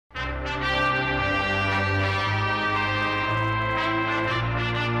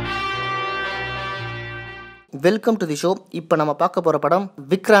Welcome to the show. இப்போ நம்ம பார்க்க போற படம்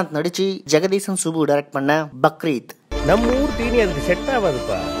விக்ராந்த் நடிச்சு ஜெகதீசன் சுபு டைரக்ட் பண்ண பக்ரீத். நம்ம ஊர் தீனி அதுக்கு செட்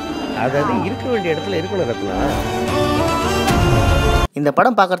ஆகாதுப்பா. அதாவது இருக்க வேண்டிய இடத்துல இருக்கணும் ரத்னா. இந்த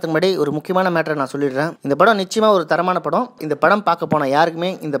படம் பார்க்கறதுக்கு முன்னாடி ஒரு முக்கியமான மேட்டரை நான் சொல்லிடுறேன். இந்த படம் நிச்சயமா ஒரு தரமான படம். இந்த படம் பார்க்க போன யாருக்குமே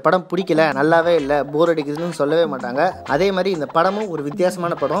இந்த படம் பிடிக்கல, நல்லாவே இல்லை, போர் அடிக்குதுன்னு சொல்லவே மாட்டாங்க. அதே மாதிரி இந்த படமும் ஒரு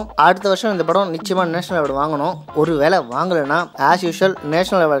வித்தியாசமான படம். அடுத்த வருஷம் இந்த படம் நிச்சயமா நேஷனல் அவார்டு வாங்கணும். ஒரு வேளை வாங்கலைன்னா as usual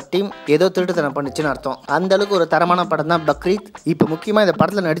national award team ஏதோ திருட்டுத்தனம் பண்ணிச்சுன்னு அர்த்தம். அந்த அளவுக்கு ஒரு தரமான படம் தான் பக்ரீத். இப்போ முக்கியமா இந்த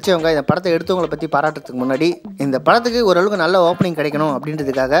படத்தில் நடிச்சவங்க, இந்த படத்தை எடுத்தவங்களை பற்றி பாராட்டுறதுக்கு முன்னாடி இந்த படத்துக்கு ஓரளவுக்கு நல்ல ஓப்பனிங் கிடைக்கணும்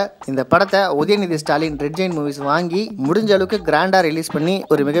அப்படின்றதுக்காக இந்த படத்தை உதயநிதி ஸ்டாலின் ரெட் ஜெயின் மூவிஸ் வாங்கி முடிஞ்ச அளவுக்கு கிராண்டா ரிலீஸ் பண்ணி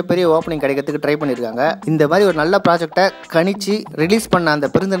ஒரு மிகப்பெரிய ஓப்பனிங் கிடைக்கிறதுக்கு ட்ரை பண்ணிருக்காங்க. இந்த மாதிரி ஒரு நல்ல ப்ராஜெக்டை கணிச்சு ரிலீஸ் பண்ண அந்த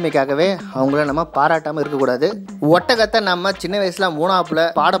பெருந்தன்மைக்காகவே அவங்கள நம்ம பாராட்டாம இருக்கக்கூடாது. ஒட்டகத்தை நம்ம சின்ன வயசுல மூணாப்புல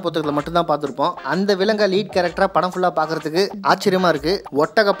பாட புத்தகத்துல மட்டும் தான் பார்த்திருப்போம். அந்த விலங்க லீட் கேரக்டரா படம் ஃபுல்லா பாக்குறதுக்கு ஆச்சரியமா இருக்கு.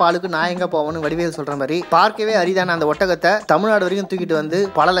 ஒட்டக பாலுக்கு நான் எங்க போவோம்னு வடிவேல் சொல்ற மாதிரி பார்க்கவே அரிதான அந்த ஒட்டகத்தை தமிழ்நாடு வரைக்கும் தூக்கிட்டு வந்து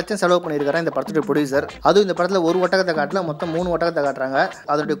பல லட்சம் செலவு பண்ணிருக்காரு இந்த படத்துடைய ப்ரொடியூசர். அதுவும் இந்த படத்துல ஒரு ஒட்டகத்தை காட்டல, மொத்தம் 3 ஒட்டகத்தை காட்டுறாங்க.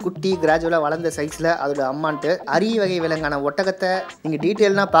 அதோட குட்டி கிராஜுவலா வளர்ந்த சைஸ்ல அதோட அம்மான்ட்டு அரிய வகை விலங்கான ஒட்டகத்தை நீங்க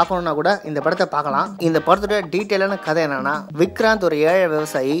டீட்டெயில்னா பார்க்கணும்னா கூட இந்த படத்தை பார்க்கலாம். இந்த படத்தோட டீட்டெயிலான கதை என்னன்னா, விக்ராந்த் ஒரு ஏழை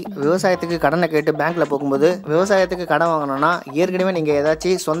விவசாயி. விவசாயத்துக்கு கடனை கேட்டு பேங்க்ல போகும்போது விவசாயத்துக்கு கடன் வாங்கணும்னா ஏற்கனவே நீங்க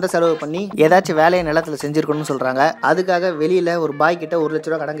ஏதாச்சும் சொந்த செலவு பண்ணி ஏதாச்சும் வேலையை நிலத்துல செஞ்சிருக்கணும்னு சொல்றாங்க. அதுக்காக வெளியில ஒரு பாய் கிட்ட 1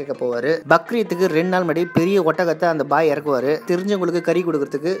 லட்ச ரூபா கடன் கேட்க போவாரு. பக்ரீத்துக்கு 2 நாள் முன்னாடி பெரிய ஒட்டகத்தை அந்த பாய் இறக்குவாரு. தெரிஞ்சவங்களுக்கு கறி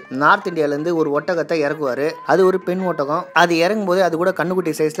கொடுக்கறதுக்கு நார்த் இந்தியால இருந்து ஒரு ஒட்டகத்தை இறக்குவாரு. அது ஒரு பெண் ஒட்டகம். அது இறங்கும் போது அது கூட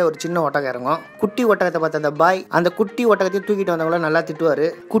கண்ணுக்குட்டி சைஸ்ல ஒரு சின்ன ஒட்டகம் இறங்கும். குட்டி ஒட்டகத்தை பார்த்த அந்த பாய் அந்த குட்டி ஒட்டகத்தை தூக்கிட்டு வந்தவங்கள நல்லா திட்டுவாரு.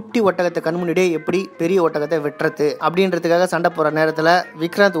 குட்டி ஒட்டகத்தை கண் முன்னாடியே எப்படி பெரிய ஒட்டகத்தை வெட்டுறது அப்படின்றதுக்காக சண்டை போற நேரத்துல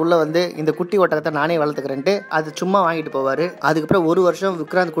விக்ராந்த் உள்ள வந்து இந்த குட்டி ஒட்டகத்தை நானே வளர்த்துக்கிறேன்ட்டு அது சும்மா வாங்கிட்டு போவாரு. அதுக்கப்புறம் 1 வருஷம்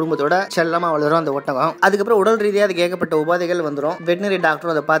விக்ராந்த் குடும்பத்தோட செல்லமா வளரும் அந்த ஒட்டகம். அதுக்கப்புறம் உடல் ரீதியாக அதுக்கு ஏகப்பட்ட உபாதைகள் வந்துடும். வெட்டினரி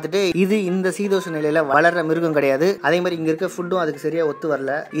டாக்டரும் அதை பார்த்துட்டு இது இந்த சீதோஷ நிலையில வளர்ற மிருகம் கிடையாது, அதே மாதிரி இங்க இருக்க ஃபுட்டும் அதுக்கு சரியா ஒத்து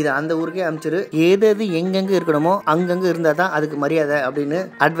வரல, இது அந்த ஊருக்கே அனுப்பிச்சிரு, எது எங்கெங்க இருக்கணுமோ அங்கங்க இருந்தா தான் அதுக்கு மரியாதை அப்படின்னு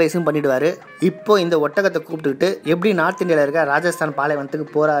அட்வைஸும் பண்ணிடுவாரு. இப்போ இந்த ஒட்டகத்தை கூப்பிட்டுக்கிட்டு எப்படி நார்த் இந்தியால இருக்க ராஜஸ்தான் பாலைவனத்துக்கு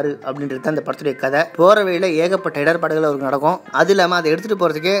போறாரு அப்படின்றது அந்த படத்துடைய கதை. போற வழியில ஏகப்பட்ட இடர்பாடுகள் அவருக்கு நடக்கும். அது இல்லாம அதை எடுத்துட்டு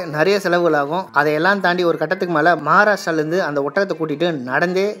போறதுக்கே நிறைய செலவுகள் ஆகும். அதையெல்லாம் தாண்டி ஒரு கட்டத்துக்கு மேல மகாராஷ்டிரால இருந்து அந்த ஒட்டகத்தை கூட்டிட்டு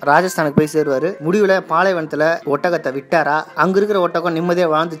நடந்தே ராஜஸ்தானுக்கு போய் சேருவாரு. முடிவுல பாலைவனத்துல ஒட்டகத்தை விட்டாரா, அங்க இருக்கிற ஒட்டகம் நிம்மதியா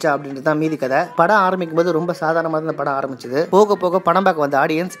வாழ்ந்துச்சா அப்படின்றது தான் மீதி கதை. படம் ஆரம்பிக்கும் போது ரொம்ப சாதாரணமா இந்த படம் ஆரம்பிச்சது. போக போக படம் பார்க்க வந்த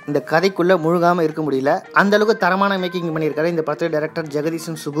ஆடியன்ஸ் இந்த கதைக்குள்ள முழுகாம இருக்க முடியல. அந்த அளவுக்கு தரமான மேக்கிங் பண்ணியிருக்காரு இந்த படத்துல டைரக்டர்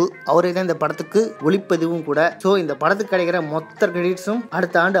ஜெகதீசன் சுபு. அவரே தான் இந்த படத்துக்கு ஒளிப்பதிவும் கூட. சோ இந்த படத்துக்கு கிடைக்கிற மொத்த கிரெடிட்ஸும்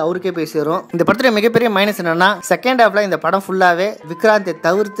அடுத்த ஆண்டு அவருக்கே போய் சேரும். இந்த படத்துல மிகப்பெரிய மைனஸ் என்னன்னா, செகண்ட் ஹாஃப்ல இந்த படம் ஃபுல்லாவே விக்ராந்தை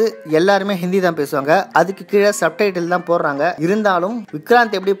தவிர்த்து எல்லாருமே ஹிந்தி தான் பேசுவாங்க. அதுக்கு கீழே சப்டைட்டில் தான் போடுறாங்க. இருந்தாலும்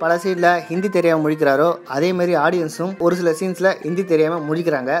விக்ராந்த் எப்படி பல சீன்ல ஹிந்தி தெரியாம முழிக்கிறாரோ அதே மாதிரி ஆடியன்ஸும் ஒரு சில சீன்ஸ்ல ஹிந்தி தெரியாம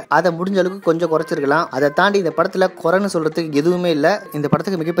முழிக்கிறாங்க. அதை முடிஞ்ச அளவுக்கு கொஞ்சம் குறைச்சிருக்கலாம். அதை தாண்டி இந்த படத்துல குறைன்னு சொல்றதுக்கு எதுவுமே இல்ல. இந்த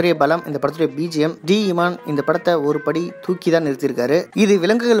படத்துக்கு மிகப்பெரிய பலம் இந்த படத்துடைய பிஜிஎம். D.imman இந்த படத்தை ஒரு படி தூக்கி தான் நிறுத்திருக்காரு. இது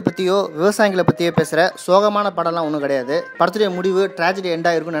விலங்குகள் பத்தியோ விவசாயிகளை பத்தியோ பேசுற சோகமான படம்லாம் ஒன்றும் கிடையாது. படத்துடைய முடிவு டிராஜடி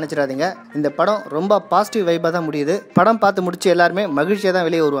எண்டா இருக்கும்னு நினைச்சிடாதீங்க. இந்த படம் ரொம்ப பாசிட்டிவ் வைபா தான் முடியுது. படம் பார்த்து முடிச்சு எல்லாருமே மகிழ்ச்சியா தான்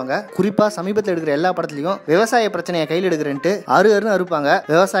வெளியே வருவாங்க. குறிப்பா சமீபத்தில் எடுக்கிற எல்லா படத்துலயும் விவசாய பிரச்சனையை கையில் எடுக்கிறேன்ட்டு அருன்னு அறுப்பாங்க.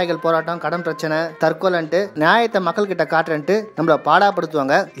 விவசாயிகள் போராட்டம், கடன் பிரச்சனை, தற்கொலைன்ட்டு நியாயத்தை மக்கள் கிட்ட காட்டுறேன்ட்டு நம்மள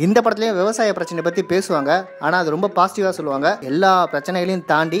பாடாப்படுத்துவாங்க. இந்த படத்துலயும் விவசாய பிரச்சனை பத்தி பேசுவாங்க. ஆனா அது ரொம்ப பாசிட்டிவா சொல்லுவாங்க. எல்லா பிரச்சனைகளையும்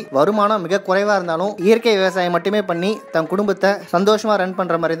தாண்டி வருமானம் மிக குறைவா இருந்தாலும் இயற்கை விவசாயம் மட்டுமே பண்ணி தன் குடும்பத்தை சந்தோஷமா ரன்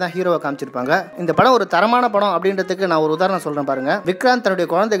பண்ற மாதிரி தான் ஹீரோவை காமிச்சிருப்பாங்க. இந்த படம் ஒரு தரமான படம் அப்படின்றதுக்கு நான் ஒரு உதாரணம் சொல்றேன் பாருங்க. விக்ராந்த் தன்னுடைய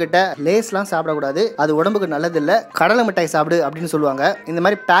குழந்தை கிட்ட லேஸ்லாம் சாப்பிடக்கூடாது, அது உடம்புக்கு நல்லது இல்ல, கடலை மிட்டாய் சாப்பிடு அப்படின்னு சொல்லுவாங்க. இந்த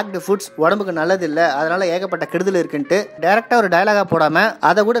மாதிரி பேக்டு ஃபுட்ஸ் உடம்புக்கு நல்லது இல்ல, அதனால ஏகப்பட்ட கெடுதல் இருக்குன்ட்டு டைரக்டா ஒரு டயலாகா போடாம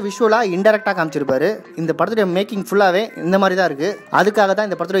அதை கூட விஷுவலா இன்டைரக்டா காமிச்சிருப்பாரு. இந்த படத்துடைய மேக்கிங் ஃபுல்லாவே இந்த மாதிரி தான் இருக்கு. அதுக்காக தான்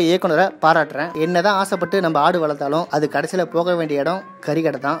இந்த படத்துடைய இயக்குனரை பாராட்டுறேன். என்னதான் ஆசைப்பட்டு நம்ம ஆடு வளர்த்தாலும் அது கடைசியில போக வேண்டிய இடம்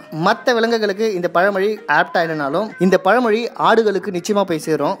கறிக்கடை தான். மற்ற விலங்குகளுக்கு இந்த பழமொழி ஆப்டா இல்லைனாலும் இந்த பழமொழி ஆடுகளுக்கு நிச்சயமா போய்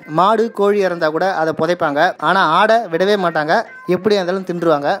சேரும். மாடு கோழி இறந்தா கூட அதை புதைப்பாங்க, ஆனா ஆடை விடவே மாட்டாங்க, எப்படி இருந்தாலும்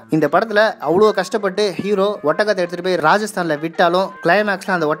தின்றுவாங்க. இந்த படத்துல அவ்வளவு கஷ்டப்பட்டு ஹீரோ ஒட்டகத்தை எடுத்துட்டு போய் ராஜஸ்தான்ல விட்டாலும்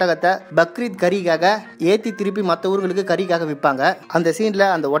கிளைமேக்ஸ்ல அந்த ஒட்டகத்தை பக்ரீத் கறிக்காக ஏத்தி திருப்பி மற்ற ஊர்களுக்கு கறிக்காக விற்பாங்க. அந்த சீன்ல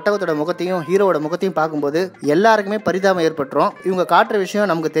அந்த ஒட்டகத்தோட முகத்தையும் ஹீரோவோட முகத்தையும் பார்க்கும்போது எல்லாருக்குமே பரிதாபம் ஏற்பட்டுரும். இவங்க காட்டுற விஷயம்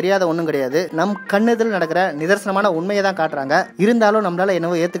நமக்கு தெரியாத ஒண்ணும் கிடையாது, நம் கண்ணுதில் நடக்கிற நிதர்சனமான உண்மையை தான் காட்டுறாங்க. இருந்தாலும் நம்மளால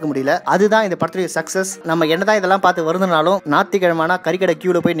என்னவோ ஏத்துக்க முடியல. அதுதான் இந்த படத்துடைய சக்சஸ். நம்ம என்னதான் இதெல்லாம் பார்த்து வருதுனாலும் ஞாயிற்றுக்கிழமைனா கறிக்கடை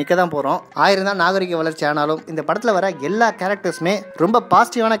கியூல போய் நிக்க தான் போறோம். 1000 தான் நாகரிக வளர்ச்சி ஆனாலும் இந்த படத்துல வர எல்லா கேரக்டர்ஸ் கேரக்டர்ஸுமே ரொம்ப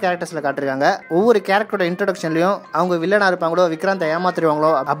பாசிட்டிவான கேரக்டர்ஸ்ல காட்டிருக்காங்க. ஒவ்வொரு கேரக்டரோட இன்ட்ரோடக்ஷன்லயும் அவங்க வில்லனா இருப்பாங்களோ, விக்ராந்தை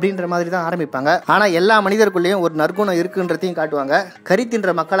ஏமாத்திடுவாங்களோ அப்படின்ற மாதிரி தான் ஆரம்பிப்பாங்க. ஆனா எல்லா மனிதருக்குள்ளேயும் ஒரு நற்குணம் இருக்குன்றதையும் காட்டுவாங்க. கறி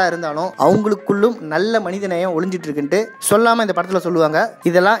தின்ற மக்களா இருந்தாலும் அவங்களுக்குள்ளும் நல்ல மனிதநேயம் ஒளிஞ்சிட்டு இருக்குன்ட்டு சொல்லாம இந்த படத்துல சொல்லுவாங்க.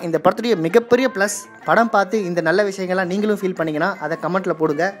 இதெல்லாம் இந்த படத்துடைய மிகப்பெரிய பிளஸ். படம் பார்த்து இந்த நல்ல விஷயங்கள்லாம் நீங்களும் ஃபீல் பண்ணீங்கன்னா அதை கமெண்ட்ல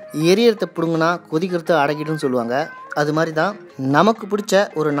போடுங்க. எரியறத புடுங்குனா கொதிக்கிறத அடக்கிடுன்னு சொல்லுவாங்க. அது மாதிரி தான் நமக்கு பிடிச்ச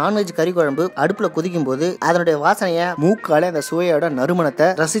ஒரு நான்வெஜ் கறி குழம்பு அடுப்புல கொதிக்கும் போது அதனுடைய வாசனைய மூக்கால அந்த சுவையோட நறுமணத்தை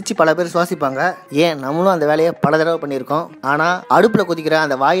ரசிச்சு பல பேர் சுவாசிப்பாங்க. ஏன் நம்மளும் அந்த வேலையை பல தடவை பண்ணியிருக்கோம். ஆனா அடுப்புல கொதிக்கிற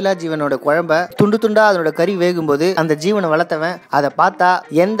அந்த வாயிலா ஜீவனோட குழம்ப துண்டு துண்டா அதனோட கறி வேகும் போது அந்த ஜீவனை வளர்த்தவன் அதை பார்த்தா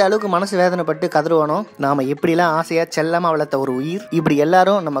எந்த அளவுக்கு மனசு வேதனைப்பட்டு கதறுவானோ, நாம எப்படிலாம் ஆசையா செல்லமா வளர்த்த ஒரு உயிர் இப்படி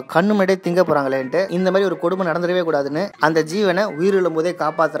எல்லாரும் நம்ம கண்ணு முன்னாடியே திங்க போறாங்களேன்ட்டு இந்த மாதிரி ஒரு கொடுமை நடந்துடவே கூடாதுன்னு அந்த ஜீவனை உயிரிழும் போதே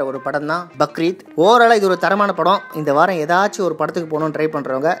காப்பாத்துற ஒரு படம் தான் பக்ரீத். ஓவராலா இது ஒரு தரமான படம். இந்த வாரம் ஏதாச்சும் ஒரு படத்துக்கு போகணும்னு ட்ரை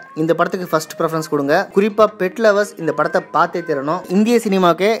பண்றவங்க இந்த படத்துக்கு ஃபர்ஸ்ட் ப்ரிஃபரன்ஸ் கொடுங்க. குறிப்பா பெட் லவர்ஸ் இந்த படத்தை பார்த்தே தரணும். இந்திய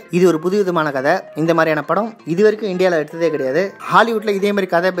சினிமாவுக்கே இது ஒரு புது விதமான கதை. இந்த மாதிரியான படம் இது வரைக்கும் இந்தியாவில் எடுத்ததே கிடையாது. ஹாலிவுட்ல இதே மாதிரி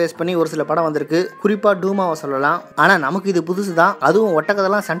கதை பேஸ் பண்ணி ஒரு சில படம் வந்திருக்கு. குறிப்பா டூமாவை சொல்லலாம். ஆனா நமக்கு இது புதுசு தான். அதுவும்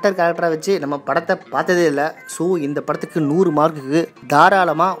ஒட்டக்கதெல்லாம் சென்டர் கேரக்டரா வச்சு நம்ம படத்தை பார்த்ததே இல்லை. ஸோ இந்த படத்துக்கு 100 மார்க்குக்கு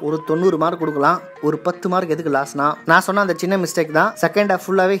தாராளமா ஒரு 90 மார்க் கொடுக்கலாம். ஒரு 10 மார்க் எதுக்கு லாஸ்னா, நான் சொன்ன அந்த சின்ன மிஸ்டேக் தான். செகண்ட் ஹாஃப்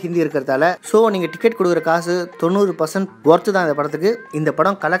ஃபுல்லாவே ஹிந்தி இருக்கிறதால ஸோ நீங்க டிக்கெட் கொடுக்குற காசு 90% ஒர்த்து தான் இந்த படத்துக்கு. இந்த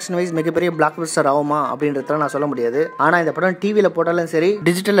படம் கலெக்ஷன் வைஸ் மிகப்பெரிய பிளாக் பஸ்டர் ஆகுமா அப்படின்றத நான் சொல்ல முடியாது. ஆனா இந்த படம் டிவியில போட்டாலும் சரி,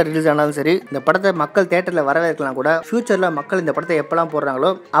 டிஜிட்டல்ல ரிலீஸ் ஆனாலும் சரி, இந்த படத்தை மக்கள் தியேட்டர்ல வரவேற்கலாம் கூட. ஃபியூச்சர்ல மக்கள் இந்த படத்தை எப்பெல்லாம்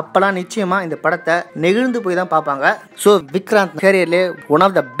போடுறாங்களோ அப்பெல்லாம் நிச்சயமா இந்த படத்தை நெகிழ்ந்து போய் தான் பார்ப்பாங்க. So Vikrant கேரியர்லே one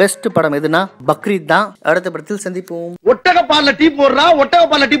of the best படம் எதுனா பக்ரீத் தான். அடுத்த படத்தில் சந்திப்போம். ஒட்டகப்பால்ல டீ போடுறா,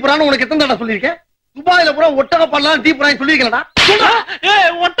 ஒட்டகப்பால்ல டீ போடுறான்னு உனக்கு எத்தனை தடவை சொல்லியிருக்கேன்? துபாயில கூட ஒட்டகப்பால்ல டீ போடுறான்னு சொல்லியிருக்கேன்டா.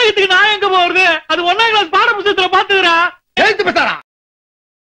 ஒட்டகத்துக்கு நான் எங்க போறது? அது 1ஆம் கிளாஸ் பாட புத்தகத்துல பாத்துக்கிறா. எழுத்து பேசாரா?